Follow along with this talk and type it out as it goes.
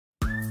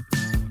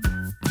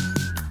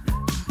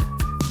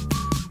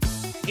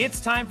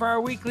It's time for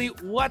our weekly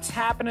What's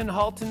Happenin'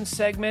 Halton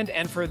segment,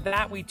 and for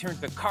that we turn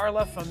to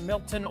Carla from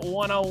Milton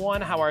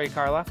 101. How are you,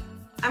 Carla?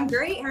 I'm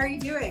great. How are you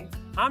doing?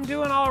 I'm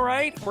doing all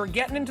right. We're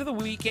getting into the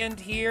weekend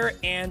here,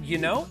 and you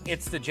know,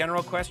 it's the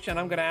general question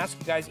I'm going to ask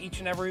you guys each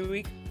and every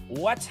week.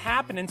 What's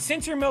happening?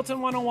 Since you're Milton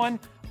 101,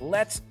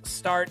 let's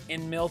start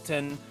in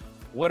Milton.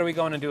 What are we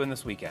going to do in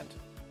this weekend?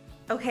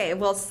 Okay,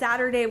 well,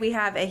 Saturday we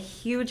have a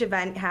huge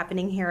event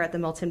happening here at the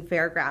Milton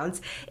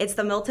Fairgrounds. It's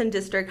the Milton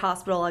District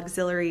Hospital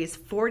Auxiliary's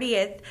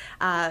 40th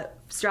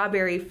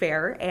Strawberry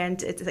Fair,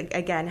 and it's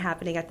again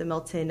happening at the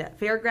Milton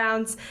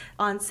Fairgrounds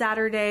on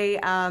Saturday.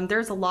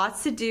 There's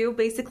lots to do.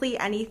 Basically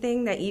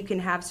anything that you can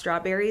have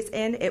strawberries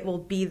in, it will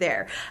be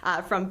there.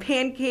 From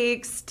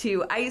pancakes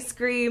to ice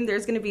cream,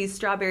 there's going to be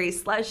strawberry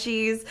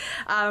slushies,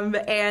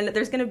 and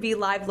there's going to be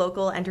live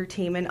local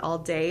entertainment all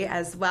day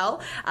as well.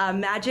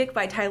 Magic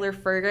by Tyler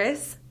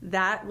Fergus.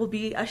 That will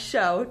be a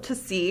show to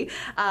see.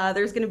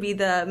 There's going to be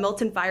the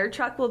Milton Fire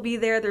Truck will be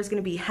there. There's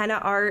going to be henna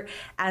art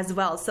as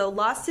well. So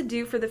lots to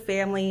do for the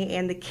family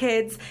and the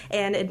kids,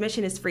 and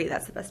admission is free.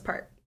 That's the best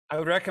part. I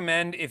would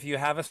recommend, if you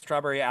have a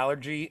strawberry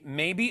allergy,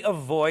 maybe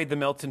avoid the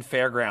Milton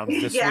Fairgrounds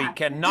this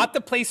weekend. Not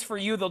the place for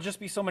you. There'll just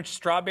be so much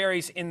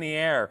strawberries in the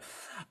air.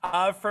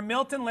 From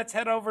Milton, let's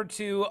head over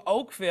to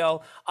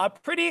Oakville.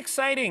 Pretty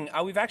exciting.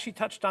 We've actually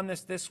touched on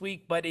this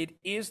week, but it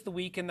is the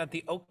weekend that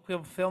the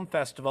Oakville Film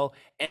Festival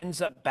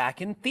ends up back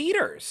in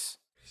theaters.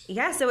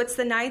 Yeah, so it's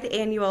the 9th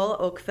annual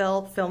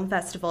Oakville Film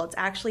Festival. It's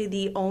actually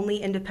the only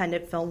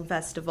independent film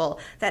festival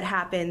that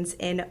happens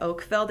in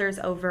Oakville. There's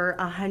over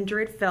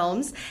 100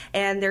 films,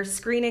 and there's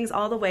screenings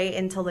all the way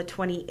until the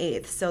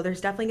 28th. So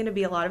there's definitely going to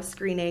be a lot of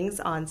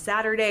screenings on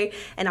Saturday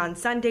and on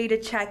Sunday to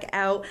check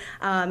out.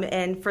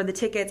 And for the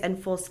tickets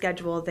and full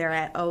schedule, they're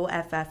at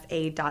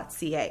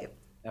offa.ca.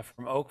 Now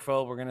from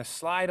Oakville, we're going to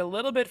slide a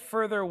little bit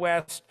further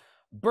west.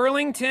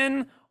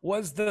 Burlington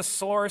was the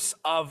source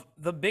of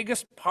the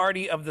biggest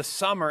party of the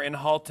summer in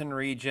Halton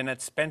region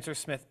at Spencer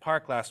Smith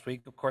Park last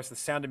week. Of course, the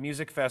Sound of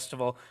Music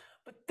Festival.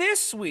 But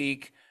this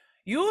week,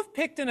 you have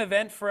picked an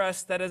event for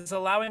us that is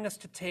allowing us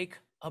to take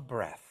a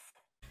breath.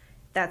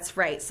 That's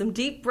right. Some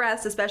deep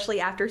breaths,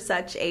 especially after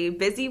such a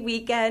busy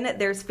weekend.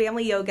 There's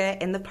family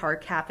yoga in the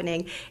park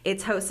happening.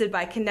 It's hosted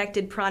by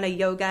Connected Prana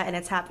Yoga, and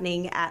it's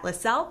happening at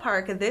LaSalle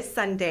Park this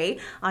Sunday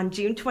on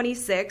June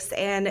 26th,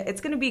 and it's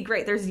going to be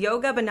great. There's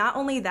yoga, but not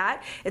only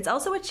that, it's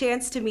also a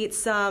chance to meet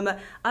some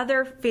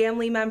other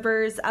family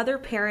members, other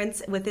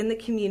parents within the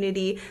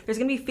community. There's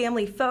going to be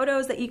family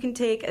photos that you can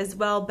take as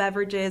well.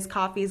 Beverages,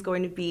 coffee is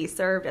going to be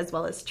served, as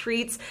well as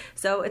treats.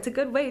 So it's a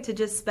good way to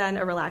just spend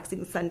a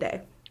relaxing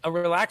Sunday. A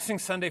relaxing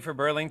Sunday for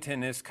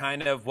Burlington is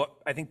kind of what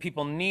I think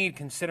people need,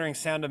 considering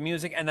Sound of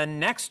Music. And then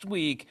next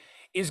week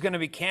is going to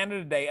be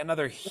Canada Day,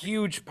 another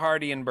huge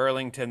party in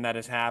Burlington that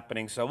is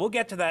happening. So we'll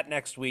get to that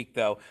next week,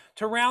 though.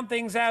 To round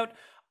things out,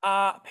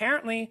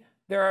 apparently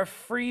there are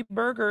free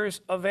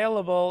burgers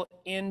available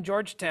in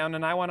Georgetown,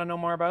 and I want to know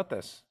more about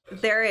this.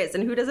 There is,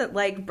 and who doesn't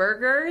like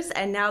burgers?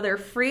 And now they're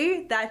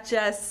free. That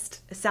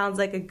just sounds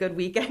like a good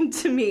weekend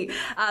to me.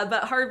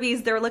 But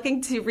Harvey's, they're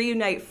looking to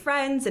reunite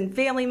friends and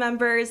family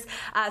members.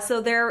 So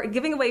they're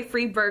giving away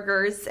free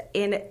burgers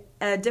in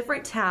a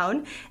different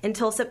town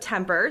until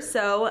September.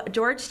 So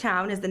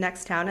Georgetown is the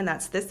next town, and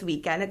that's this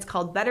weekend. It's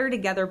called Better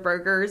Together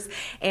Burgers,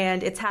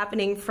 and it's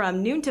happening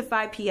from noon to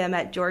 5 p.m.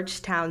 at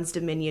Georgetown's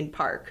Dominion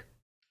Park.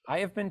 I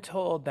have been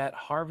told that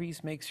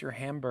Harvey's makes your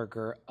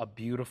hamburger a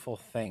beautiful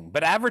thing,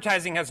 but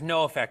advertising has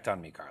no effect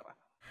on me, Carla.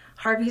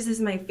 Harvey's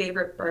is my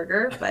favorite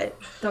burger, but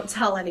don't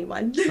tell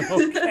anyone.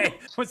 Okay.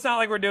 Well, it's not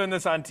like we're doing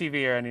this on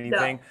TV or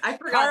anything. No, I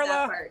forgot Carla,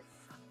 that part.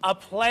 A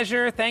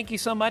pleasure. Thank you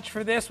so much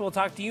for this. We'll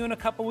talk to you in a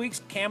couple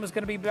weeks. Cam is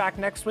going to be back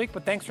next week,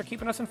 but thanks for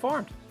keeping us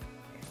informed.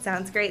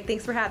 Sounds great.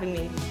 Thanks for having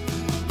me.